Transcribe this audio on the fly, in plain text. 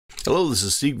Hello, this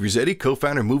is Steve Grizzetti,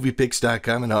 co-founder of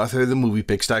MoviePix.com and author of the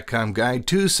MoviePix.com Guide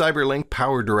to CyberLink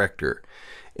PowerDirector.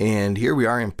 And here we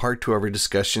are in part 2 of our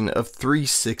discussion of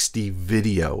 360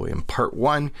 video. In part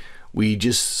 1, we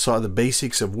just saw the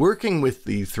basics of working with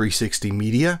the 360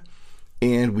 media,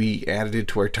 and we added it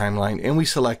to our timeline, and we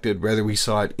selected whether we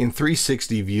saw it in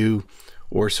 360 view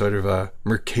or sort of a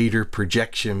Mercator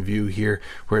projection view here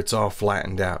where it's all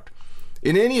flattened out.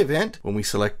 In any event, when we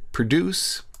select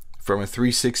Produce from a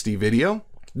 360 video,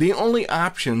 the only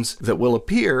options that will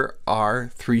appear are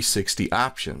 360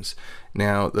 options.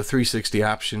 Now, the 360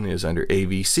 option is under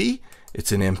AVC.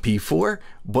 It's an MP4,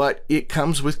 but it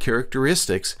comes with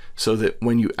characteristics so that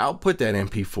when you output that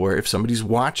MP4, if somebody's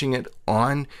watching it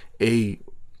on a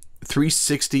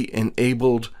 360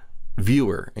 enabled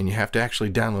viewer, and you have to actually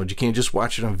download, you can't just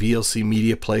watch it on VLC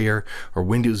Media Player or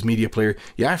Windows Media Player,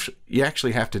 you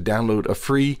actually have to download a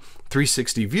free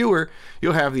 360 viewer.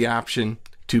 You'll have the option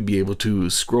to be able to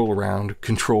scroll around,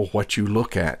 control what you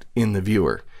look at in the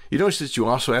viewer. You notice that you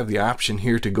also have the option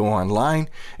here to go online,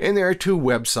 and there are two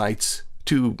websites,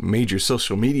 two major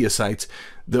social media sites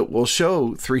that will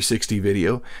show 360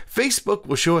 video. Facebook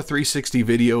will show a 360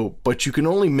 video, but you can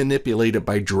only manipulate it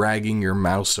by dragging your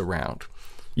mouse around.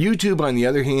 YouTube, on the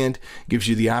other hand, gives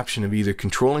you the option of either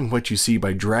controlling what you see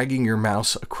by dragging your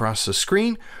mouse across the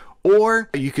screen, or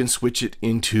you can switch it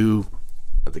into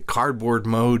the cardboard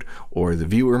mode or the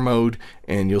viewer mode,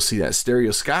 and you'll see that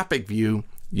stereoscopic view.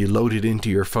 You load it into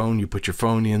your phone, you put your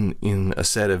phone in a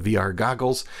set of VR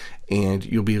goggles, and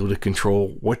you'll be able to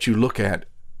control what you look at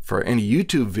for any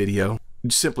YouTube video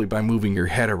simply by moving your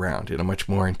head around in a much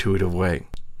more intuitive way.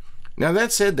 Now,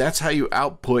 that said, that's how you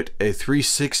output a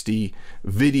 360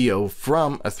 video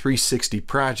from a 360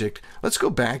 project. Let's go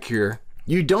back here.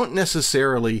 You don't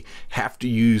necessarily have to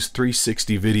use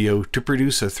 360 video to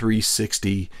produce a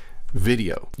 360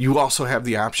 video. You also have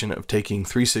the option of taking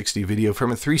 360 video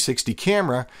from a 360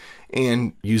 camera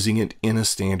and using it in a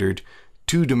standard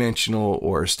 2-dimensional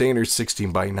or standard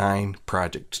 16:9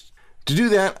 project. To do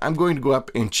that, I'm going to go up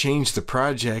and change the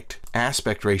project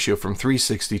aspect ratio from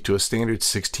 360 to a standard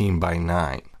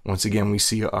 16:9. Once again, we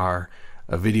see our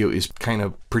video is kind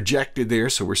of projected there,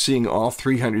 so we're seeing all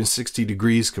 360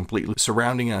 degrees completely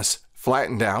surrounding us,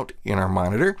 flattened out in our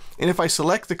monitor. And if I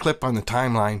select the clip on the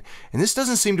timeline, and this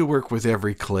doesn't seem to work with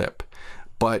every clip,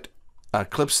 but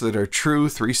clips that are true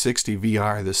 360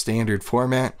 VR, the standard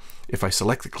format, if I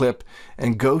select the clip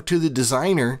and go to the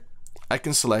designer, I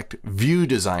can select View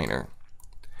Designer.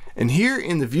 And here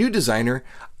in the View Designer,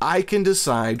 I can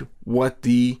decide what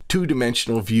the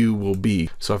 2-dimensional view will be.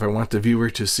 So if I want the viewer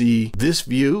to see this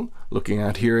view, looking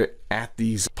out here at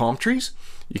these palm trees,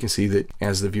 you can see that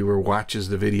as the viewer watches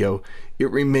the video,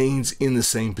 it remains in the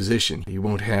same position. You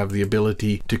won't have the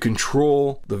ability to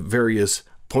control the various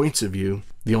points of view.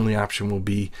 The only option will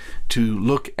be to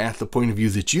look at the point of view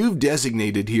that you've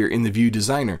designated here in the View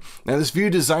Designer. Now, this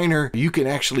View Designer, you can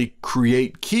actually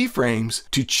create keyframes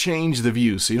to change the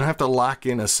view, so you don't have to lock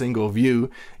in a single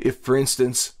view. If, for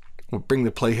instance, we'll bring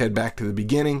the playhead back to the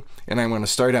beginning, and I want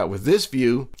to start out with this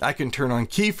view, I can turn on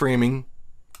keyframing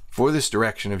for this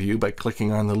direction of view by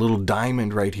clicking on the little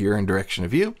diamond right here in direction of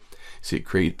view. See, it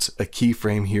creates a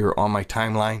keyframe here on my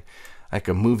timeline. I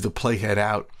can move the playhead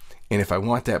out, and if I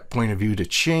want that point of view to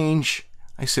change,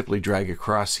 I simply drag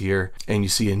across here, and you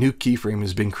see a new keyframe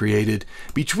has been created.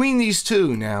 Between these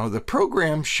two now, the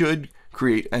program should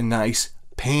create a nice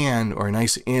pan or a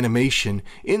nice animation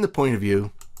in the point of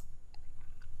view.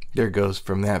 There it goes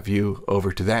from that view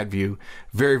over to that view.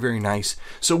 Very, very nice.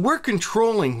 So we're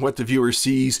controlling what the viewer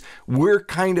sees. We're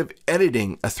kind of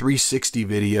editing a 360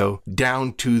 video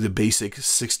down to the basic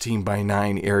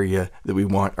 16:9 area that we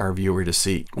want our viewer to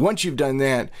see. Once you've done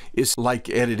that, it's like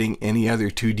editing any other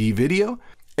 2D video.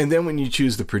 And then when you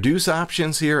choose the Produce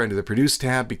options here under the Produce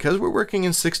tab, because we're working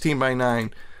in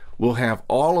 16:9, we'll have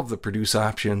all of the Produce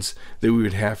options that we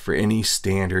would have for any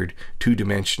standard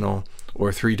 2-dimensional or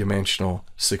 3-dimensional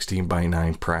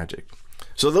 16:9 project.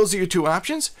 So those are your two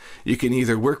options. You can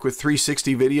either work with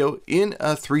 360 video in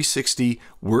a 360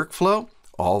 workflow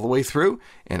all the way through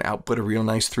and output a real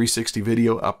nice 360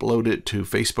 video, upload it to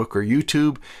Facebook or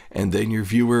YouTube, and then your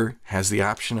viewer has the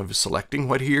option of selecting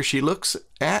what he or she looks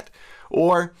at,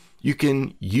 or you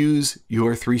can use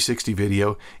your 360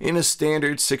 video in a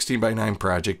standard 16:9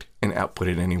 project and output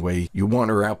it any way you want,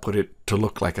 or output it to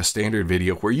look like a standard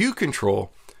video where you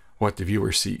control what the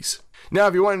viewer sees. Now,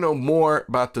 if you want to know more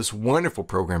about this wonderful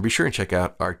program, be sure and check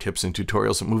out our tips and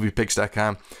tutorials at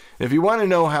MoviePix.com. If you want to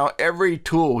know how every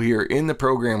tool here in the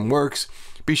program works,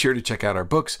 be sure to check out our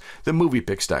books, the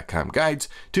MoviePix.com guides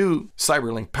to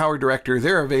CyberLink PowerDirector.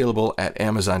 They're available at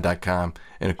Amazon.com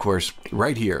and, of course,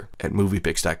 right here at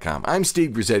MoviePix.com. I'm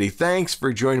Steve Grizzetti. Thanks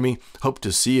for joining me. Hope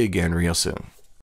to see you again real soon.